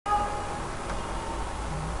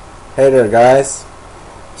Hey there guys,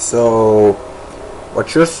 so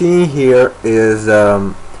what you're seeing here is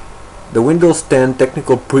the Windows 10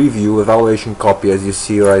 technical preview evaluation copy, as you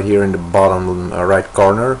see right here in the bottom right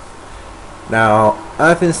corner. Now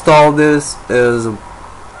I've installed this as a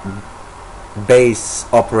base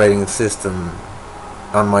operating system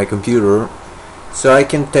on my computer so I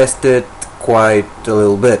can test it quite a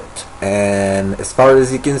little bit, and as far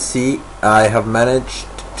as you can see I have managed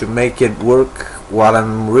to make it work. What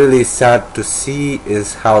I'm really sad to see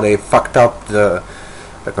is how they fucked up the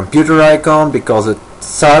computer icon, because it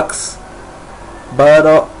sucks, but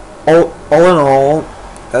all in all,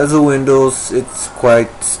 as a Windows, it's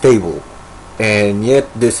quite stable. And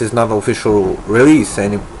yet this is not official release,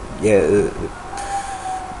 not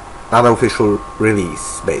official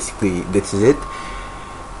release. Basically, this is it.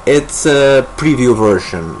 It's a preview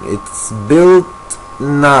version. It's built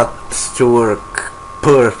not to work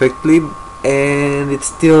perfectly, and it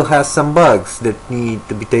still has some bugs that need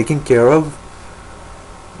to be taken care of,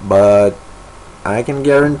 but I can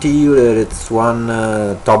guarantee you that it's one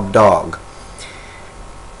top dog.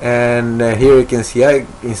 And here you can see I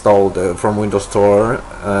installed from Windows Store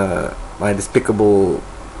my Despicable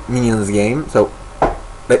Minions game. So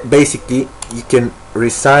basically you can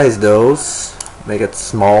resize those, make it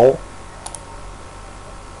small,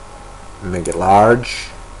 make it large,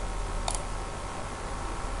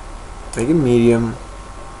 make it medium,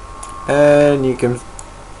 and you can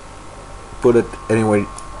put it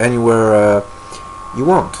anywhere you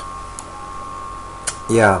want.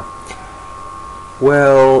 Yeah,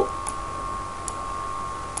 well,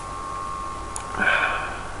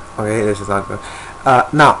 okay, this is not good.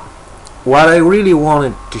 Now what I really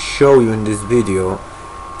wanted to show you in this video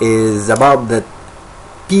is about that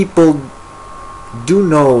people do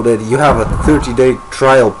know that you have a 30-day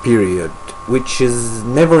trial period, which is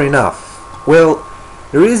never enough. Well,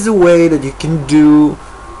 there is a way that you can do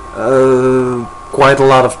quite a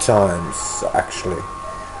lot of times actually,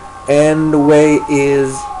 and the way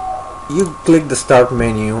is you click the start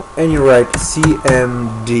menu and you write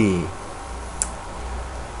CMD.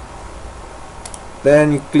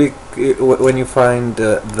 Then you click, when you find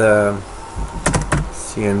the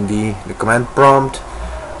CMD, the command prompt,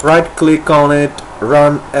 right click on it,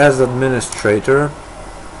 run as administrator,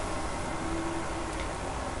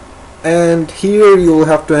 and here you'll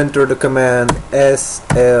have to enter the command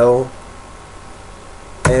slrmgr.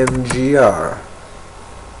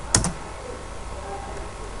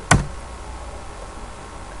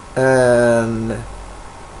 And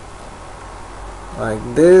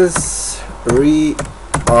like this,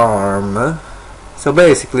 rearm. So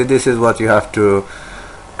basically this is what you have to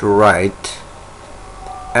write,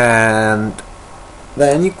 and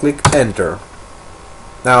then you click enter.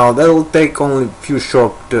 Now that will take only a few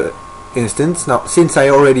short instance. Now since I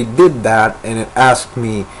already did that and it asked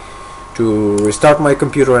me to restart my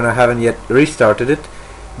computer and I haven't yet restarted it,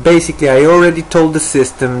 basically I already told the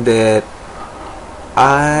system that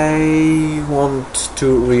I want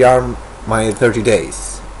to rearm my 30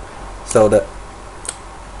 days. So the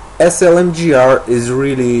slmgr is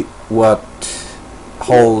really what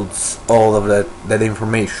holds all of that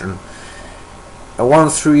information.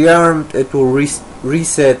 Once rearmed, it will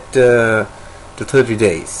reset to 30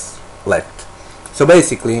 days left. So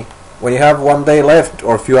basically, when you have 1 day left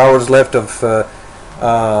or a few hours left of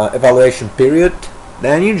evaluation period,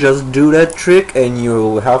 then you just do that trick and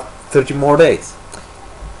you'll have 30 more days.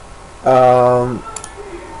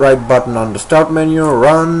 Right button on the start menu,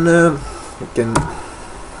 run. I'm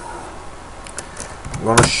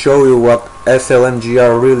gonna show you what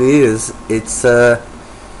slmgr really is. It's a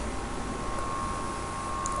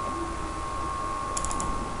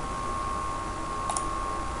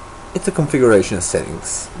configuration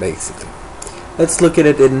settings, basically. Let's look at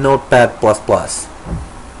it in Notepad++.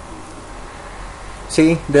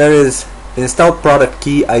 See, there is install product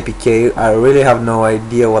key IPK. I really have no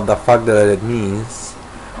idea what the fuck that means.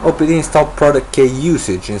 OPD install product key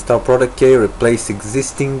usage. Install product key, replace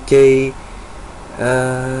existing key,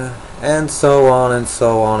 and so on and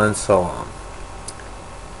so on and so on.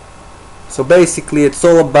 So basically it's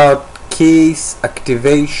all about keys,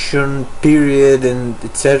 activation period, and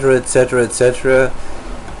etc, etc, etc.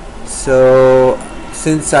 So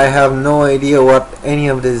since I have no idea what any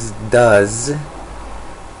of this does,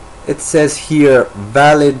 it says here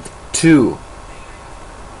valid to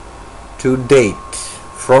date,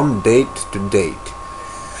 from date to date.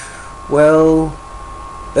 Well,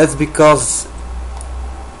 that's because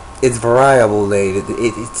it's variable date,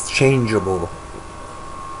 it's changeable.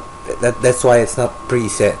 That's why it's not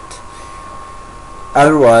preset.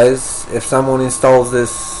 Otherwise, if someone installs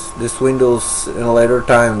this Windows in a later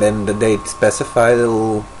time than the date specified,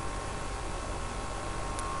 it'll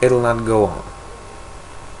not go on.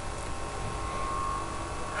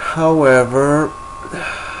 However,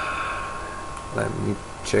 let me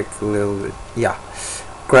check a little bit. Yeah,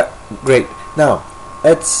 great. Now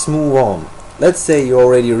let's move on. Let's say you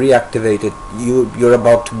already reactivated. You're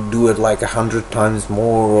about to do it like 100 times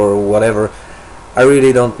more or whatever. I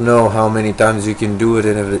really don't know how many times you can do it,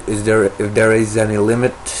 and if there is any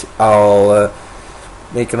limit. I'll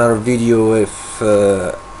make another video if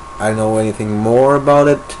I know anything more about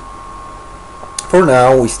it. For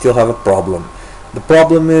now, we still have a problem. The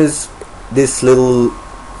problem is this little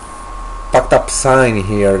fucked up sign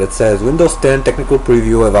here that says Windows 10 Technical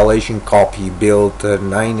Preview Evaluation Copy build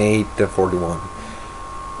 9841.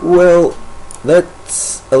 Well,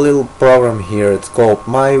 that's a little program here. It's called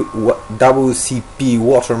my WCP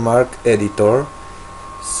Watermark Editor.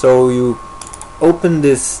 So you open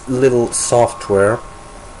this little software.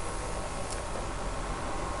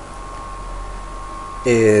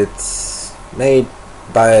 It's made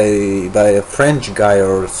by a French guy,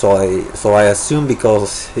 or so I assume,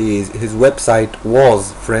 because his website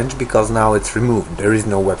was French, because now it's removed. There is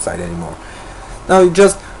no website anymore. Now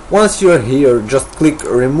once you're here, just click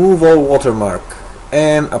remove all watermark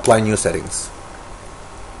and apply new settings.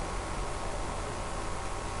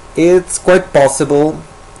 It's quite possible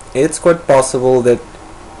that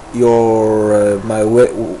your my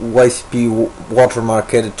WCP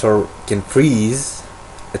Watermark Editor can freeze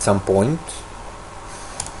at some point.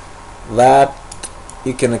 That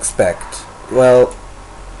you can expect. Well,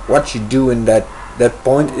 what you do in that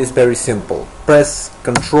point is very simple. Press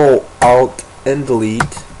Ctrl Alt and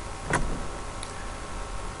Delete.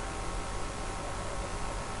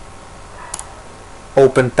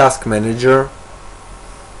 Open Task Manager.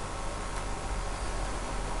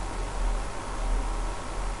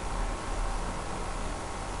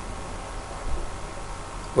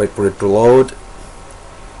 Wait for it to load.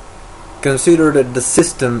 Consider that the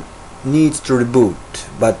system needs to reboot,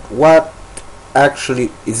 but what actually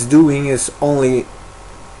it's doing is only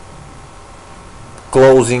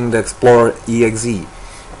closing the Explorer exe.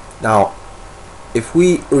 Now, if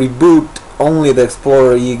we reboot only the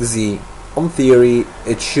Explorer exe, on theory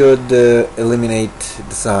it should eliminate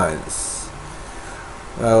the signs.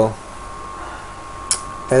 Well,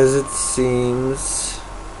 as it seems,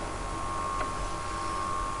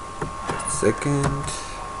 second.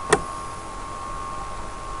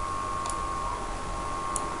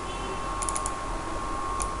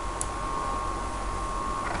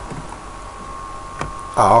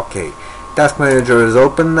 Okay, Task Manager is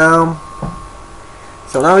open now.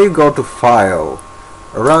 So now you go to File,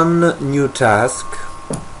 Run New Task,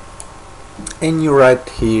 and you write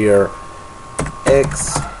here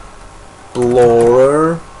Explorer.exe.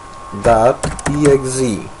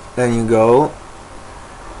 Then you go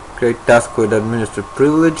create task with administrative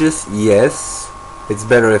privileges. Yes, it's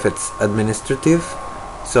better if it's administrative.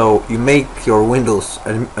 So you make your Windows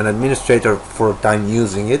an administrator for a time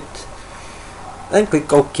using it. Then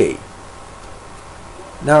click OK.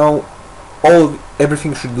 Now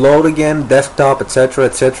everything should load again, desktop, etc,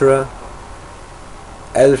 etc.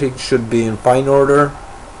 Everything should be in fine order.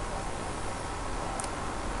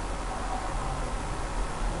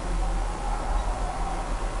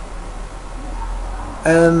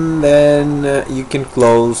 And then you can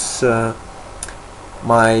close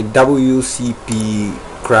my WCP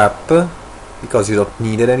crap because you don't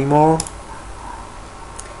need it anymore.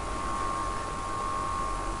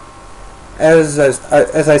 As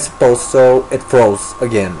I suppose so, it froze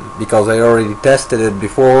again because I already tested it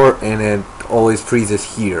before and it always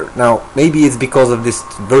freezes here. Now maybe it's because of this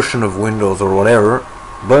version of Windows or whatever,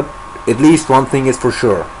 but at least one thing is for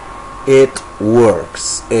sure: it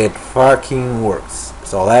works. It fucking works.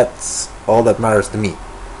 So that's all that matters to me.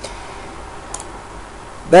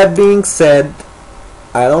 That being said,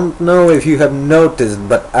 I don't know if you have noticed,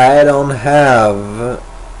 but I don't have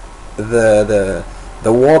the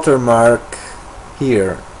watermark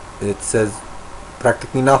here. It says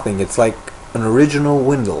practically nothing. It's like an original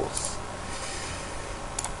Windows.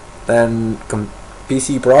 Then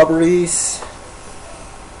PC properties.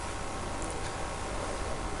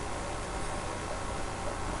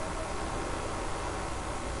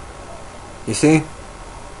 You see?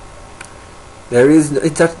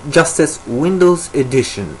 It just says Windows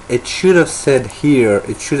Edition. It should have said here,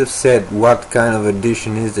 it should have said what kind of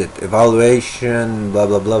edition is it. Evaluation, blah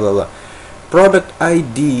blah blah blah blah. Product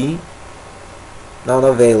ID not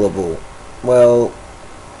available. Well,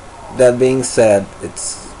 that being said,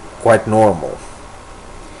 it's quite normal.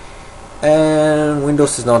 and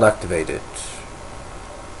Windows is not activated.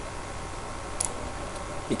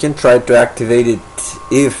 You can try to activate it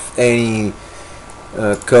if any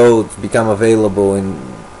codes become available in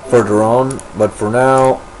further on, but for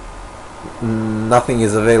now nothing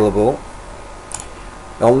is available.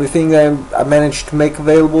 The only thing I managed to make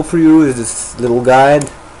available for you is this little guide.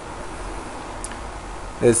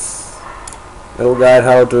 This little guide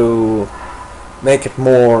how to make it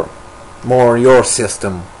more your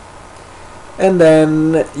system. And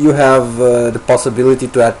then you have the possibility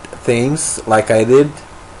to add themes like I did.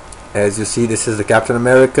 As you see, this is the Captain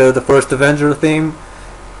America, the First Avenger theme,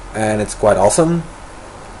 and it's quite awesome.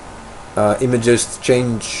 Images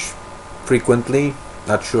change frequently,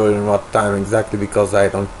 not sure in what time exactly because I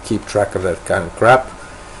don't keep track of that kind of crap.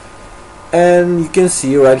 And you can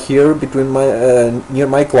see right here between my near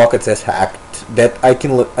my clock it says hacked, that I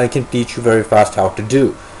can teach you very fast how to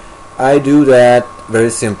do. I do that very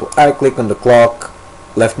simple. I click on the clock,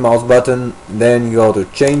 left mouse button, then you go to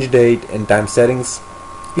change date and time settings.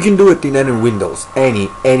 You can do it in any Windows, any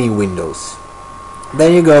Windows.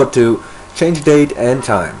 Then you go to change date and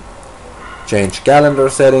time, change calendar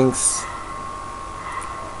settings.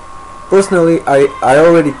 Personally, I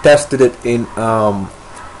already tested it in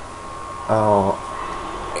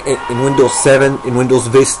Windows 7, in Windows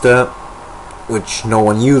Vista, which no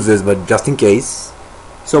one uses, but just in case.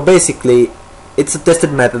 So basically, it's a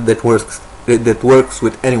tested method that works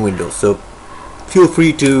with any Windows. So feel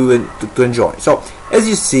free to enjoy. So as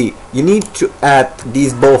you see, you need to add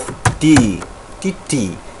these both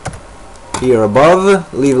TT here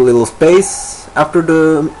above, leave a little space after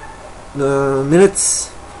the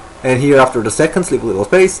minutes, and here after the seconds leave a little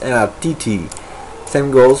space and add TT.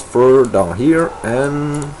 Same goes for down here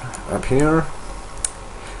and up here.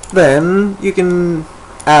 Then you can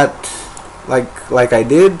add like I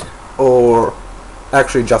did, or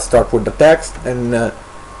actually just start with the text and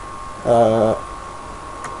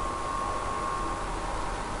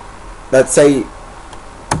let's say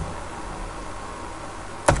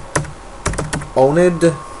owned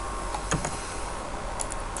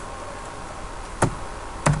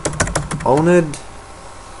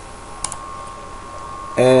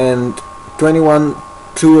and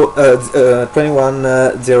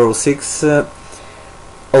 2106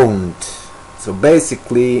 owned. So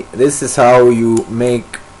basically this is how you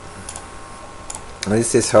make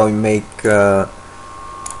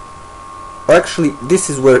actually this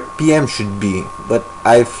is where PM should be, but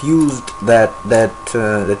I've used that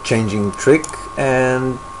changing trick,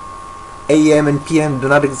 and AM and PM do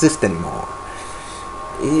not exist anymore.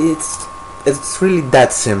 It's really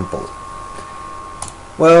that simple.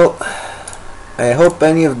 Well, I hope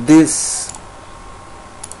any of this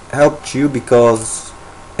helped you, because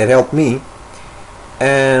it helped me.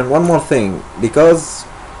 And one more thing, because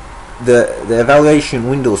the evaluation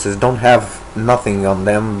Windowses don't have nothing on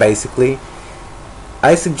them basically,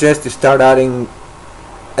 I suggest you start adding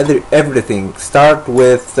everything. Start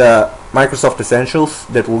with Microsoft Essentials,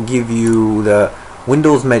 that will give you the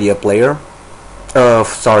Windows Media Player,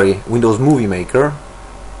 Windows Movie Maker.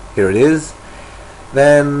 Here it is.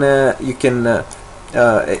 Then you can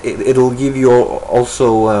it'll give you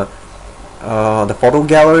also the photo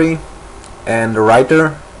gallery and the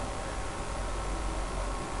writer.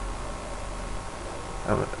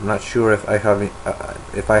 I'm not sure if I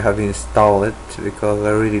have installed it, because I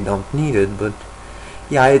really don't need it, but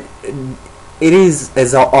yeah, it is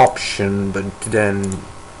as an option, but then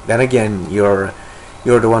again you're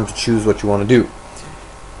the one to choose what you want to do.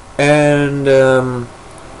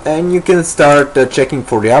 And you can start checking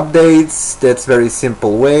for the updates. That's very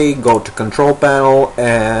simple way. Go to Control Panel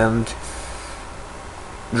and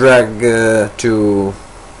drag to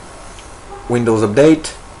Windows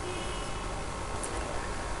Update,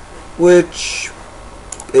 which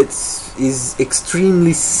is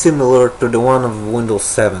extremely similar to the one of Windows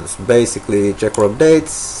 7's. Basically, check for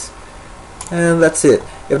updates, and that's it.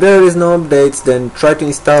 If there is no updates, then try to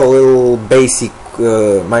install a little basic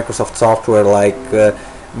Microsoft software like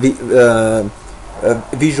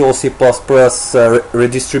Visual C++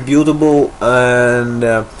 redistributable and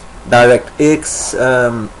DirectX,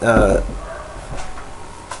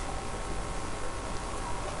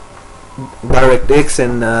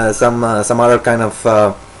 and some other kind of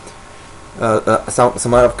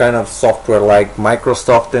some other kind of software like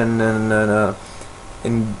Microsoft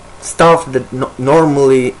and stuff that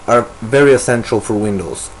normally are very essential for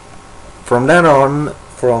Windows. From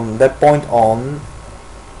that point on,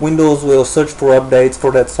 Windows will search for updates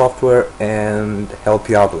for that software and help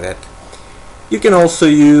you out with it. You can also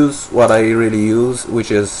use what I really use, which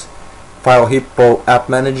is File Hippo App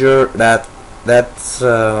Manager, that That's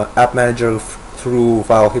app manager through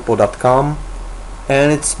filehippo.com,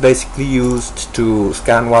 and it's basically used to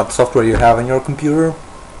scan what software you have on your computer,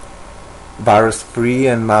 virus free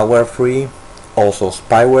and malware free, also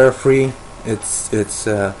spyware free. It's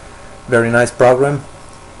a very nice program,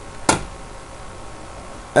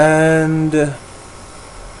 and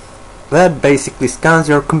that basically scans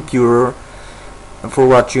your computer for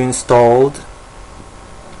what you installed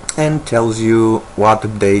and tells you what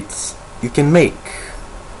updates you can make.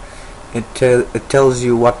 It tells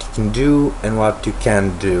you what you can do and what you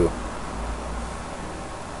can't do.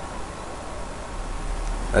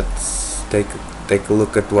 Let's take a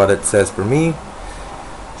look at what it says for me.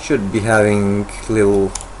 Should be having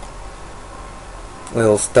little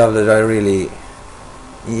stuff that I really,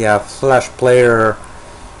 yeah, Flash Player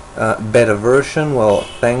beta version. Well,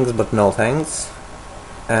 thanks but no thanks.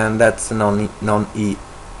 And that's a non-E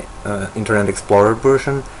Internet Explorer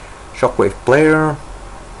version. Shockwave Player.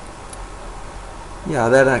 Yeah,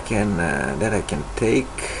 that I can take.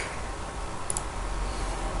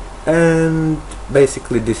 And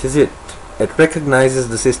basically this is it. It recognizes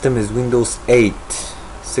the system as Windows 8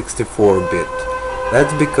 64-bit.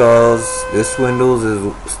 That's because this Windows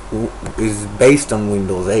is based on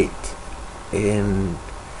Windows 8, and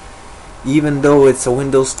even though it's a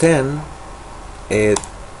Windows 10, it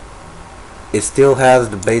still has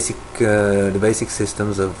the basic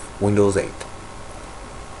systems of Windows 8,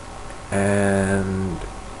 and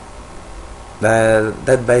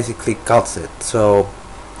that basically cuts it. So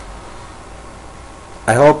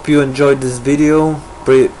I hope you enjoyed this video.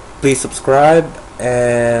 Please subscribe,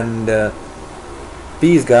 and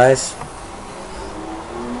peace, guys.